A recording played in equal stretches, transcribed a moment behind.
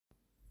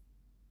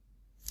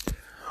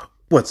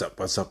What's up?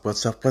 What's up?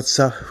 What's up? What's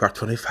up? Rock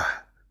 25.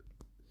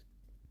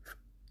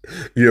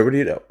 You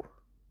already know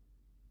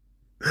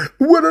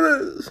what it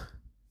is.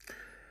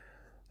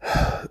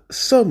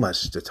 So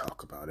much to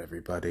talk about,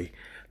 everybody.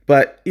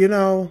 But, been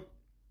going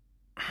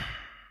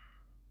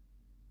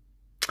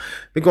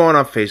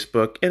on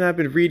Facebook and I've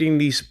been reading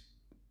these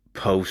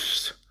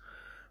posts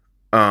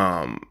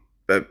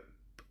that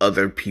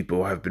other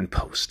people have been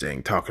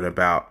posting, talking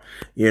about,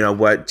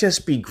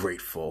 just be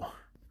grateful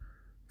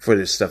for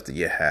the stuff that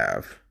you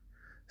have.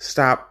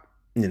 Stop,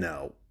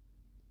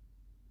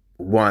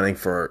 wanting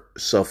for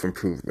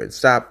self-improvement.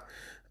 Stop,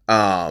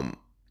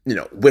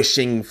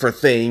 wishing for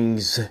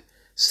things.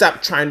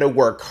 Stop trying to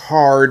work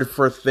hard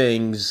for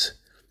things.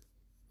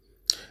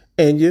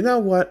 And you know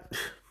what?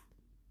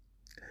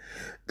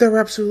 They're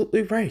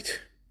absolutely right.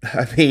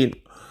 I mean,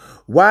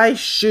 why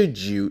should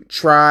you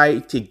try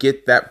to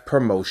get that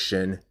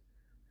promotion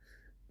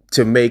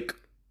to make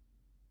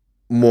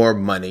more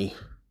money,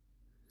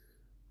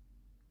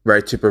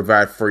 right, to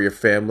provide for your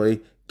family?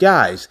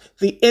 Guys,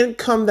 the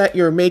income that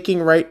you're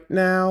making right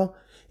now,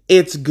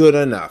 it's good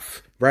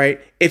enough,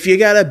 right? If you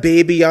got a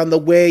baby on the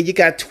way, you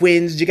got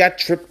twins, you got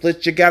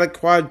triplets, you got a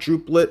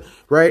quadruplet,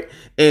 right?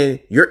 And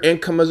your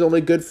income is only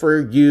good for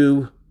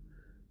you,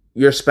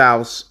 your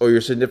spouse, or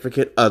your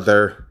significant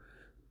other,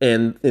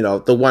 and,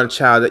 the one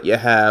child that you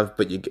have,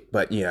 but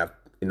you have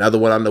another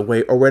one on the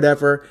way or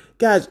whatever.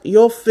 Guys,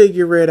 you'll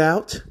figure it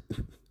out.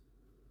 You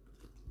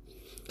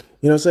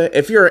know what I'm saying?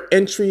 If you're an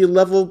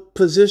entry-level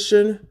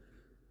position,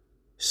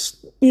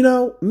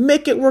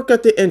 make it work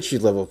at the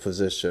entry-level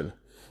position.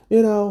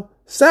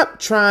 Stop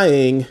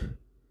trying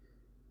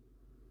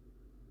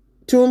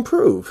to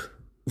improve.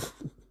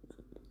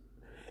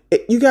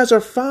 You guys are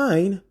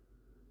fine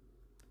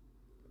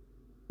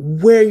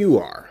where you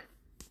are.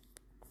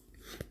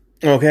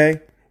 Okay?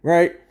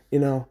 Right?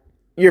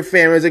 Your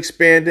family's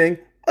expanding.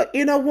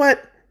 You know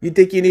what? You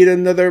think you need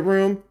another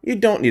room? You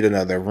don't need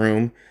another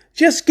room.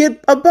 Just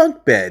get a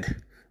bunk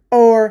bed.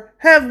 Or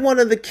have one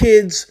of the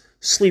kids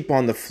sleep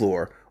on the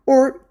floor.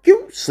 Or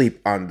you sleep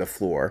on the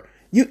floor.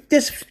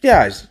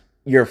 Guys,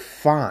 you're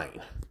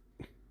fine.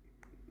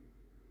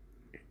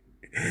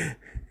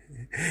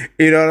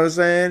 You know what I'm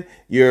saying?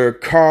 Your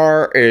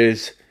car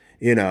is,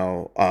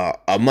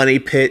 a money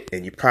pit,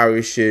 and you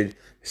probably should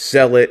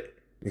sell it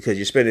because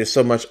you're spending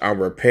so much on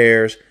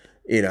repairs,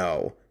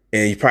 and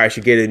you probably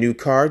should get a new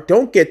car.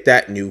 Don't get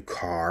that new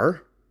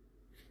car.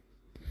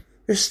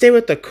 Just stay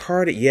with the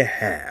car that you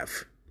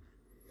have.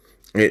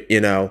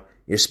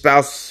 Your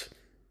spouse,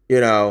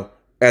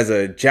 has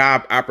a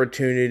job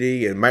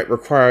opportunity and might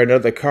require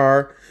another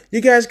car.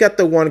 You guys got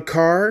the one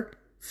car.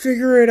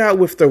 Figure it out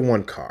with the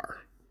one car.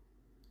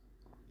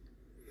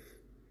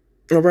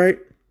 All right?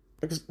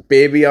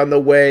 Baby on the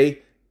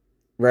way,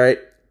 right?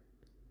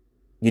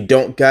 You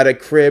don't got a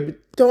crib.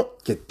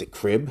 Don't get the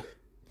crib.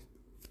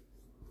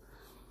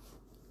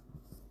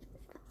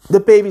 The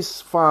baby's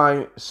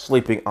fine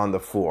sleeping on the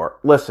floor.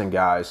 Listen,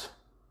 guys.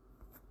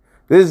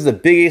 This is the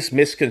biggest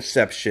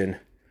misconception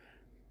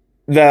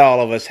that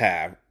all of us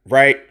have,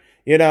 right?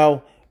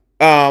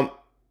 I'm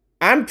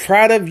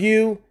proud of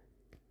you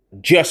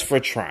just for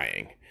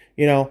trying.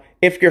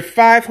 If you're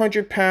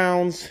 500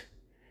 pounds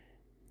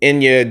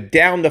and you're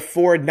down to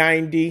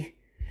 490,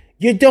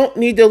 you don't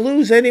need to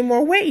lose any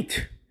more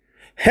weight.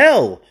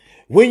 Hell,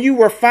 when you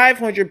were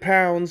 500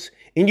 pounds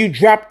and you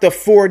dropped to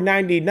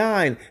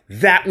 499,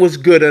 that was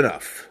good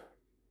enough.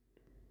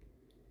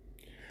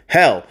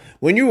 Hell,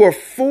 when you were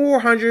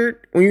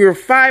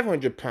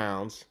 500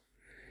 pounds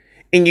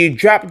and you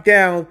dropped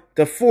down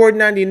to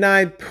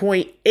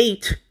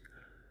 499.8,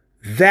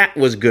 that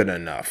was good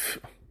enough.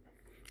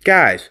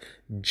 Guys,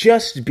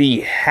 just be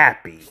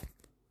happy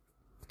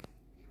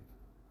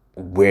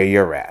where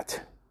you're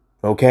at.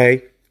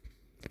 Okay?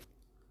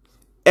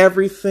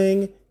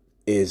 Everything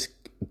is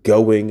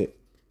going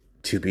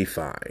to be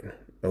fine.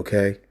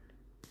 Okay?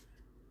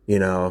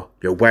 Your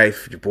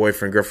wife, your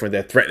boyfriend, girlfriend,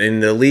 they're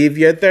threatening to leave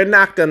you. They're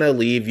not going to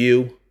leave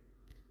you.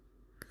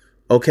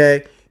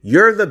 Okay?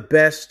 You're the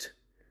best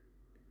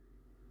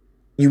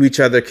you each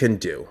other can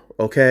do.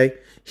 Okay?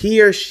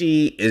 He or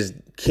she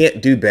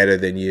can't do better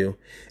than you.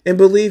 And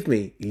believe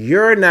me,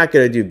 you're not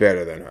going to do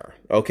better than her.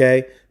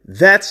 Okay?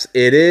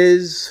 It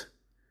is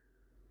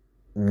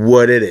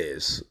what it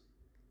is.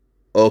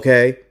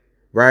 Okay?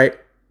 Right?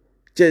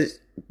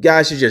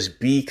 Guys should just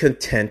be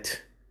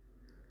content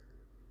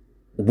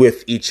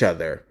with each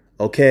other.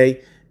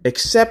 Okay?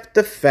 Accept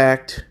the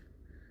fact,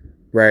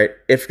 right?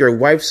 If your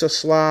wife's a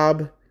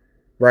slob,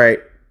 right?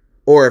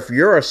 Or if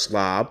you're a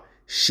slob,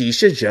 he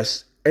should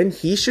just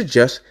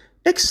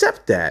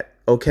accept that.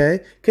 Okay?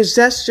 Because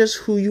that's just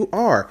who you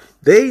are.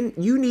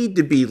 You need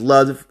to be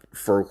loved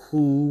for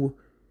who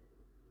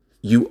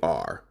you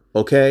are.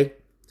 Okay?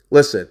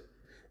 Listen,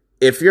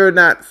 if you're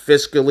not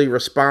fiscally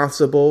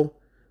responsible,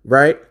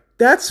 right?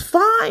 That's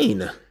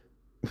fine.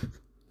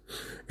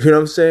 You know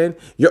what I'm saying?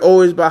 You're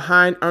always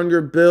behind on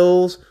your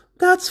bills.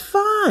 That's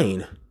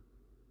fine.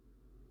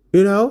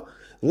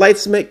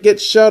 Lights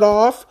get shut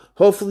off.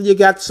 Hopefully you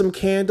got some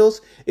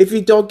candles. If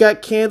you don't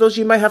got candles,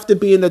 you might have to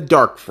be in the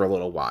dark for a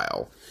little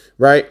while,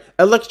 right?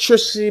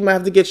 Electricity might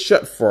have to get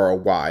shut for a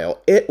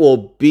while. It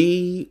will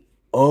be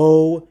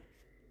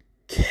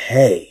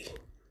okay.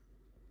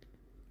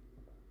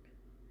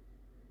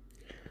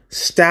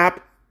 Stop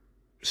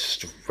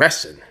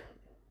stressing.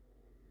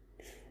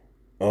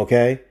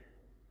 Okay?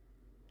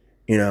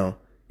 You know,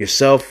 your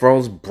cell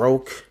phone's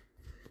broke,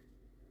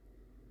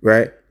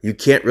 right? You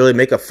can't really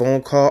make a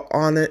phone call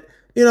on it.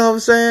 You know what I'm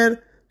saying?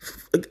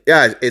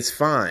 Guys, it's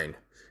fine.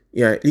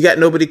 Yeah, you got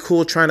nobody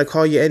cool trying to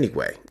call you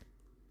anyway.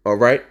 All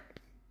right?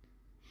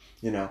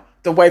 You know,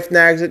 the wife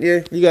nags at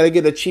you. You got to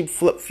get a cheap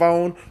flip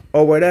phone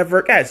or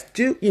whatever. Guys,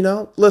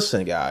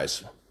 listen,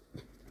 guys.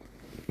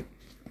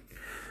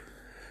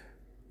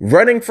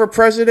 Running for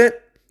president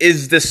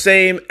is the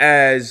same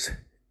as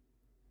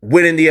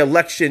winning the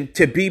election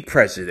to be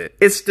president.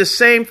 It's the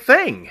same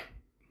thing.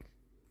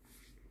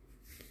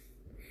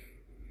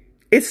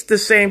 It's the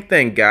same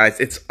thing, guys.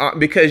 It's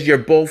because you're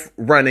both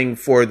running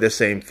for the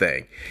same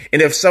thing.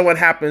 And if someone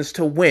happens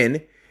to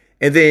win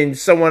and then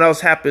someone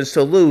else happens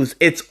to lose,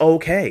 it's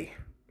okay.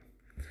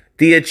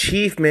 The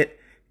achievement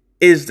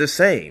is the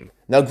same.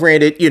 Now,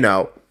 granted,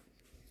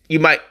 you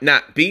might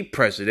not be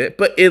president,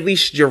 but at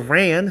least you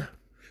ran.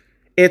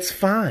 It's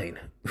fine.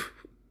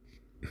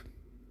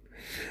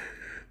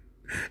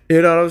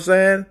 You know what I'm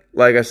saying?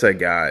 Like I said,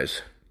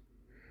 guys,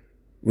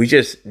 we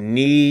just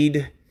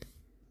need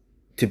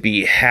to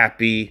be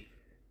happy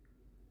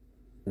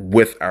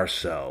with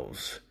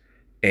ourselves.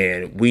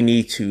 And we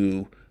need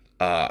to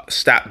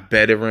stop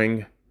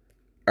bettering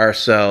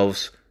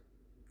ourselves,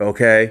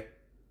 okay?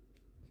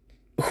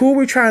 Who are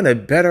we trying to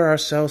better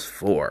ourselves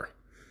for?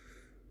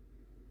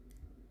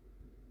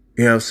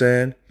 You know what I'm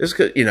saying? Just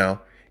because,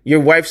 your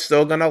wife's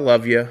still going to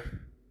love you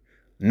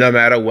no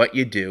matter what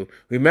you do.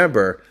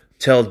 Remember,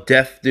 till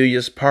death do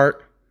you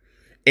part,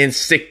 in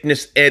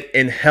sickness and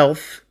in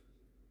health,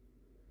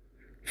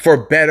 for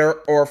better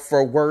or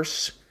for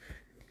worse.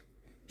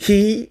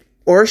 He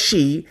or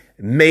she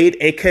made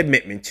a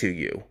commitment to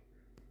you,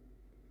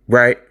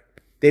 right?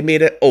 They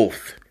made an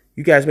oath.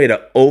 You guys made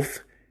an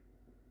oath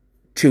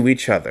to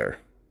each other.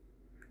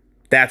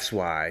 That's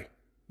why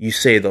you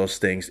say those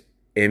things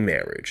in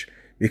marriage,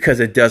 because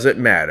it doesn't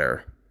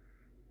matter,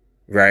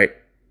 right?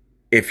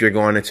 If you're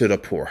going into the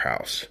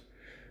poorhouse.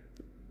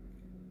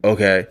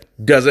 Okay?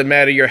 Doesn't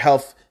matter your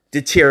health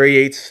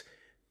deteriorates,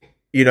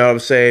 you know what I'm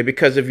saying,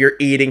 because of your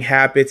eating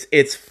habits.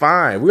 It's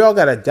fine. We all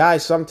got to die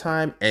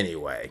sometime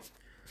anyway.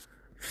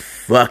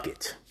 Fuck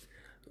it.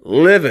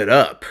 Live it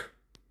up.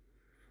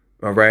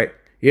 All right?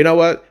 You know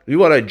what? You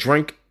want to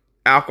drink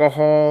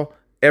alcohol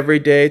every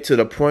day to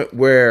the point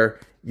where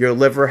your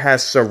liver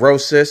has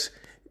cirrhosis.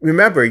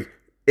 Remember,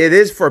 it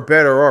is for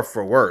better or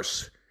for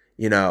worse.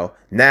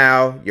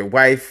 Now your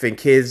wife and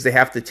kids, they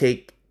have to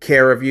take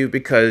care of you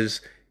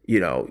because,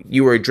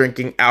 you were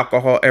drinking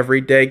alcohol every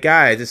day.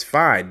 Guys, it's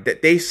fine.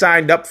 They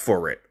signed up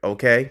for it,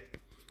 okay?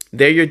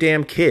 They're your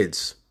damn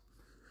kids.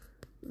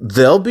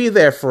 They'll be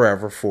there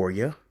forever for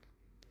you.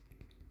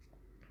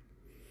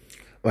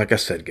 Like I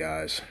said,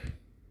 guys,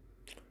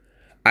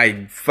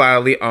 I'm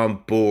finally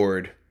on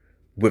board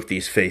with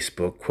these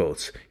Facebook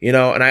quotes.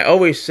 And I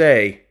always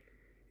say,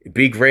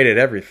 be great at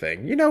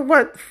everything. You know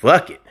what?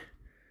 Fuck it.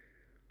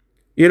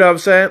 You know what I'm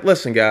saying?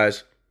 Listen,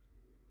 guys.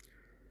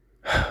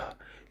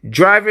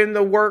 Driving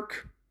to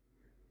work,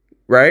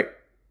 right,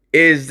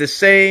 is the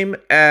same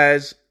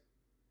as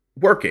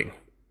working.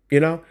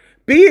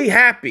 Be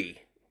happy.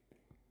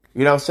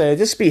 You know what I'm saying?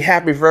 Just be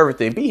happy for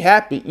everything. Be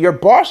happy. Your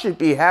boss should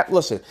be happy.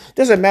 Listen, it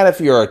doesn't matter if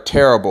you're a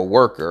terrible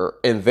worker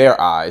in their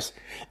eyes.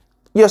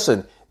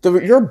 Listen,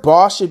 your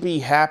boss should be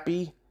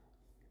happy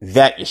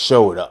that you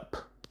showed up.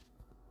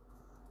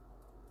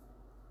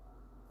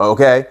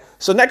 Okay?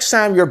 So next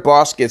time your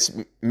boss gets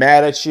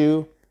mad at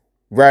you,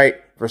 right,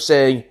 for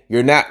saying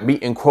you're not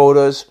meeting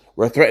quotas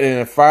or threatening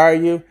to fire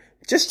you,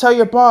 just tell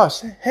your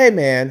boss, hey,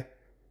 man,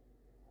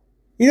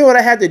 you know what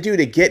I had to do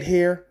to get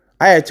here?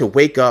 I had to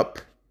wake up,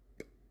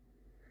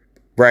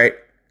 right?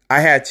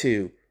 I had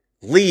to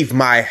leave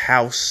my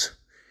house,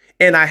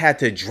 and I had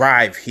to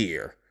drive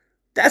here.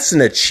 That's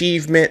an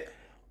achievement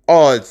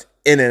all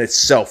in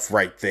itself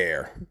right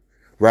there,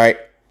 right?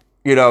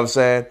 You know what I'm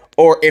saying?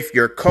 Or if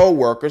your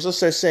coworkers, let's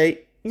just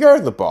say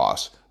you're the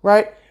boss,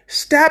 right?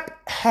 Stop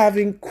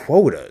having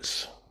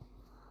quotas.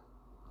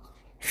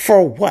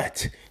 For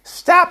what?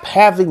 Stop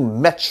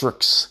having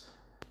metrics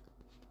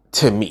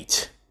to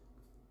meet.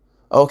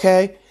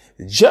 Okay?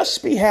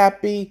 Just be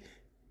happy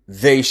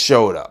they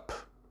showed up.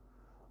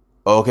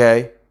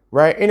 Okay?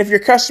 Right? And if your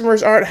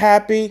customers aren't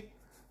happy,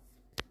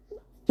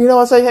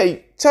 say,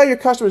 hey, tell your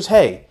customers,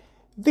 hey,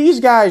 these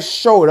guys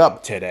showed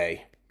up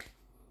today.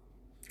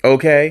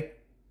 Okay?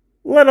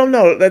 Let them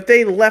know that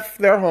they left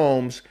their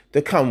homes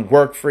to come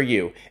work for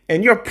you.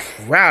 And you're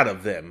proud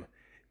of them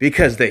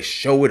because they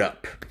showed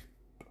up.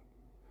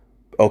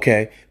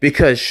 Okay?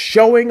 Because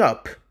showing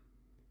up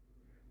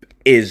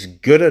is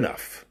good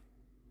enough.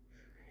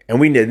 And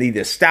we need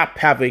to stop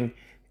having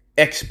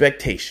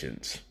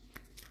expectations.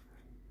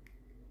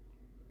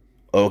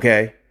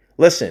 Okay?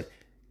 Listen,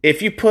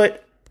 if you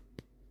put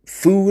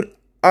food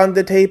on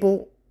the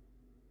table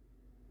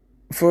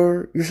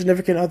for your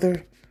significant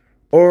other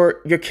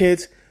or your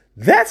kids,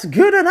 that's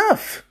good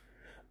enough.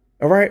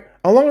 All right?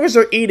 As long as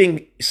they're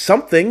eating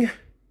something.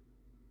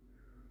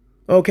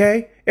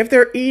 Okay? If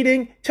they're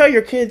eating, tell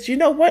your kids, you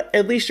know what?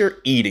 At least you're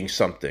eating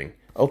something.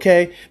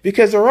 Okay?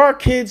 Because there are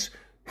kids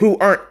who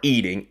aren't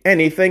eating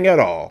anything at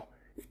all.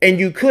 And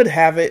you could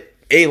have it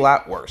a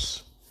lot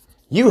worse.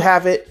 You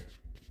have it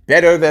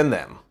better than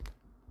them.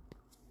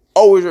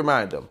 Always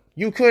remind them,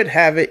 you could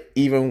have it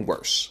even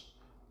worse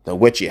than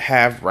what you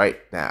have right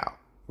now.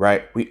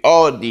 Right? We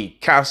all need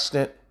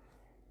constant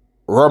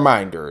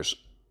reminders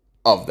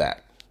of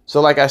that. So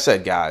like I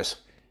said, guys,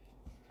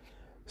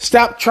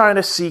 stop trying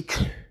to seek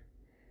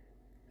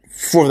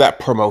for that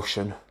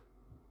promotion.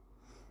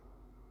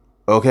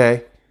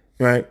 Okay?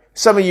 Right?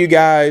 Some of you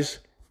guys,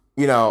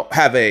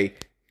 have a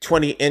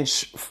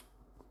 20-inch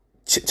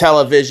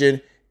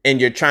television and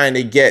you're trying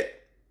to get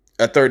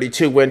a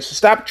 32-inch.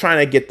 Stop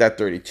trying to get that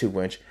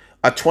 32-inch.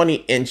 A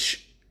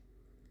 20-inch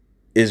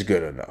is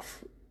good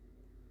enough.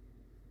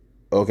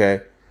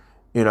 Okay?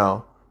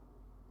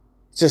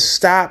 Just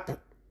stop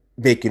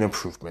making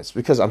improvements,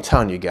 because I'm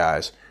telling you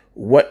guys,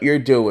 what you're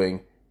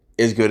doing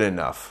is good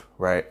enough,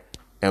 right?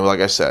 And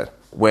like I said,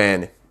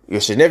 when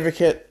your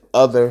significant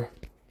other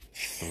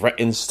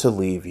threatens to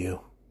leave you,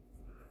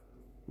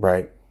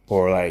 right?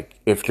 Or like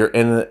if you're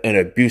in an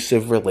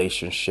abusive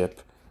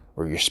relationship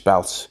where your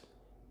spouse,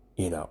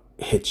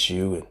 hits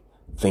you and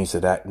things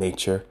of that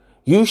nature,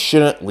 you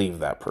shouldn't leave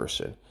that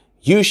person.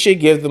 You should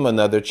give them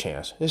another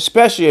chance,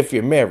 especially if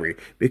you're married,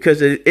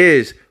 because it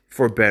is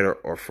for better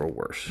or for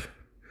worse.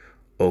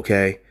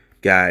 Okay,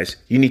 guys,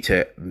 you need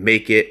to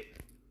make it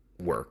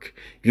work.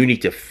 You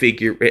need to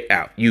figure it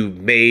out. You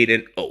made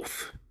an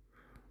oath.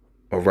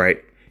 All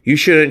right. You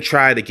shouldn't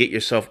try to get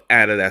yourself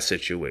out of that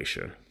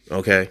situation.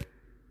 Okay.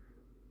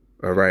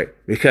 All right.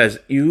 Because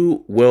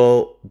you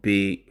will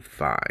be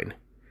fine.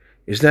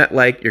 It's not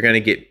like you're going to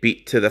get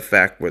beat to the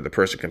fact where the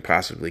person can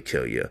possibly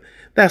kill you.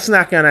 That's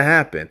not going to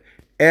happen.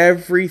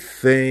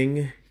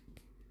 Everything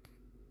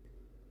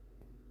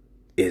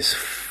is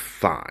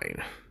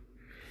fine.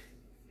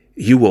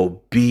 You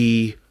will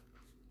be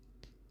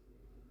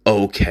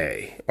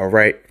okay. All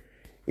right.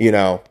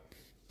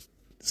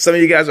 Some of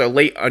you guys are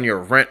late on your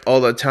rent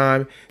all the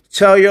time.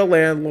 Tell your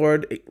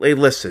landlord, hey,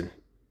 listen,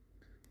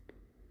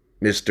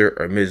 Mr.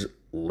 or Ms.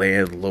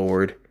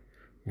 Landlord,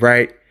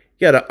 right?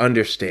 You got to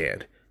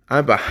understand,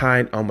 I'm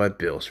behind on my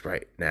bills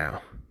right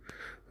now,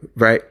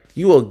 right?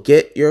 You will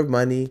get your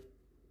money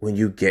when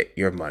you get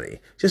your money.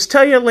 Just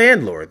tell your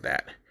landlord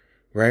that,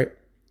 right?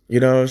 You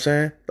know what I'm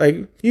saying?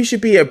 Like, you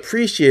should be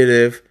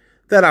appreciative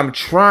that I'm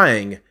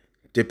trying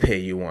to pay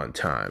you on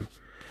time.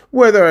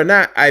 Whether or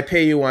not I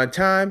pay you on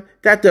time,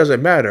 that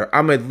doesn't matter.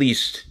 I'm at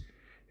least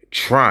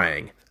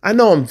trying. I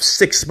know I'm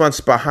 6 months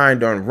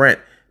behind on rent,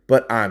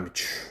 but I'm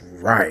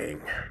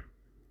trying.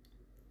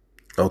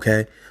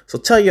 Okay? So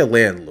tell your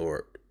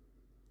landlord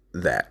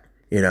that,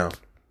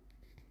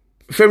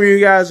 Some of you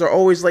guys are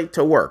always late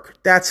to work.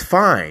 That's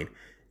fine.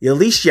 At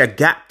least you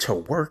got to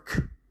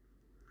work.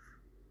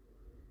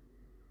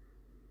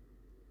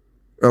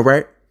 All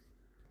right?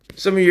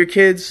 Some of your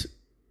kids,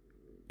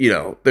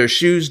 their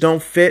shoes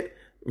don't fit,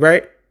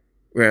 right?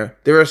 Yeah,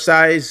 they're a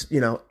size,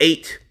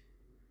 8,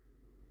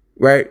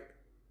 right?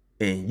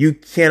 And you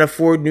can't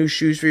afford new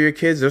shoes for your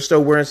kids. They're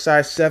still wearing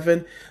size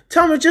 7.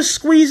 Tell them to just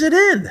squeeze it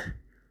in.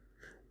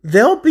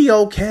 They'll be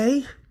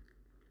okay,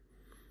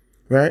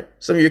 right?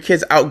 Some of your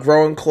kids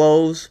outgrowing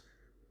clothes.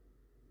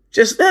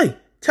 Just,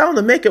 tell them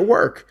to make it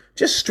work.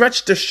 Just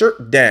stretch the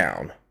shirt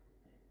down.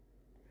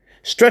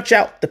 Stretch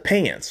out the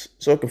pants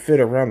so it can fit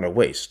around the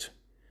waist.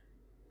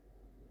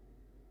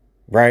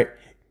 Right?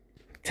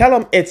 Tell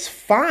them it's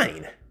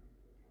fine.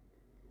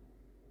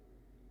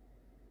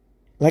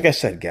 Like I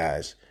said,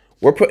 guys,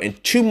 we're putting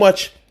too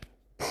much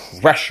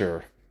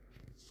pressure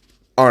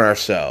on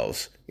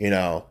ourselves,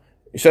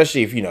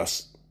 especially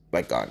if,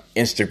 like on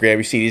Instagram,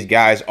 you see these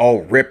guys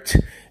all ripped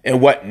and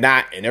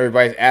whatnot, and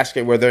everybody's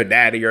asking whether they're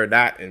natty or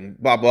not, and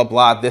blah, blah,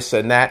 blah, this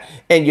and that.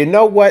 And you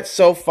know what's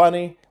so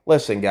funny?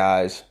 Listen,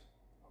 guys,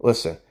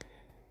 listen.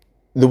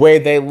 The way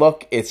they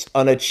look, it's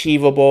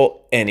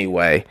unachievable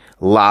anyway.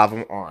 A lot of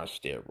them are on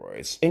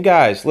steroids. And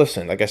guys,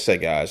 listen, like I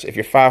said, guys, if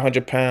you're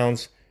 500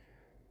 pounds,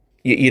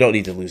 you don't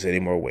need to lose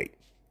any more weight.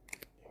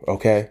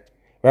 Okay?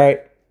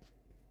 Right?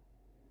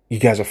 You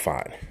guys are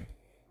fine.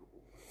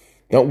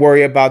 Don't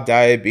worry about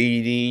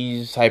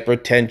diabetes,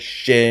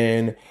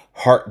 hypertension,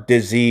 heart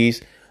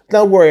disease.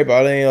 Don't worry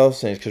about any of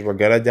those things, because we're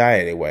going to die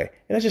anyway.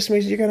 And that just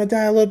means you're going to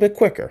die a little bit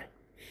quicker.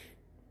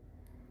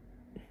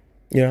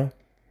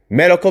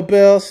 Medical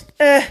bills,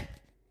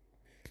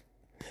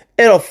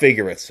 it'll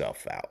figure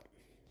itself out.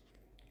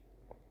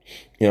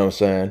 You know what I'm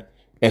saying?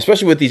 And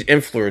especially with these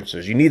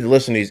influencers, you need to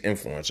listen to these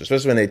influencers,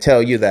 especially when they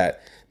tell you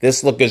that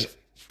this look is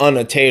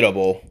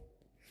unattainable,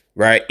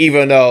 right?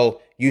 Even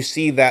though you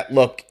see that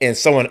look and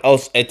someone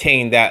else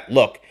attained that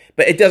look,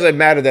 But it doesn't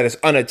matter that it's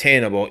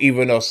unattainable,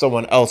 even though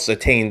someone else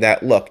attained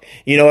that look.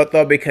 You know what,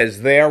 though?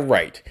 Because they're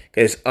right.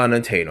 Because it's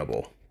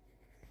unattainable.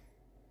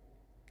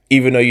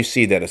 Even though you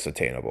see that it's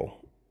attainable.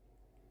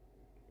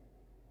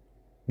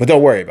 But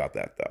don't worry about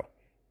that, though.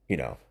 You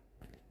know,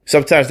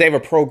 sometimes they have a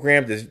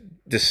program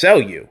to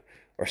sell you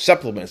or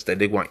supplements that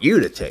they want you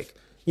to take.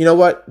 You know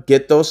what?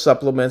 Get those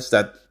supplements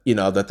that, you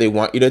know, that they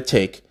want you to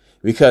take.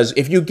 Because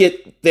if you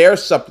get their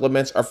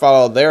supplements or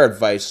follow their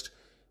advice,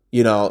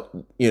 you know,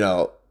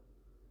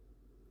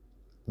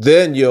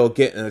 then you'll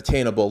get an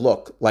attainable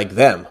look like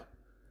them.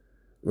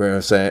 You know what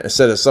I'm saying?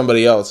 Instead of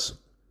somebody else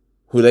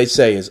who they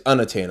say is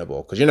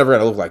unattainable, because you're never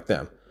going to look like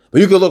them.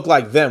 But you can look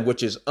like them,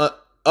 which is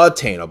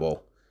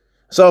attainable.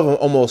 Some of them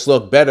almost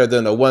look better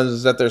than the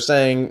ones that they're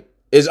saying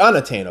is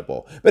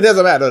unattainable. But it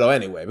doesn't matter though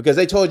anyway, because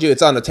they told you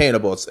it's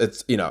unattainable.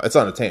 It's you know, it's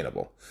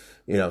unattainable.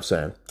 You know what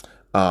I'm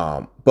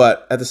saying?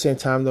 But at the same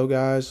time though,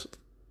 guys,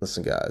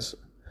 listen, guys,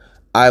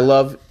 I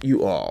love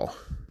you all.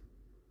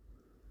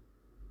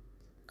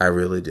 I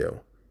really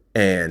do.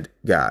 And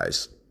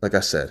guys, like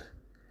I said,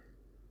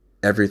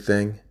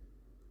 everything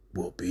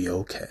will be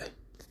okay.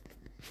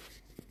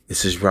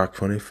 This is Rock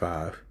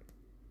 25.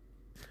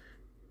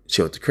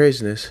 Chill with the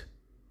craziness.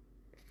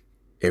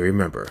 And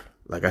remember,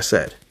 like I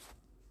said,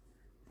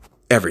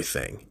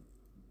 everything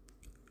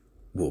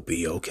will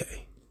be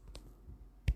okay.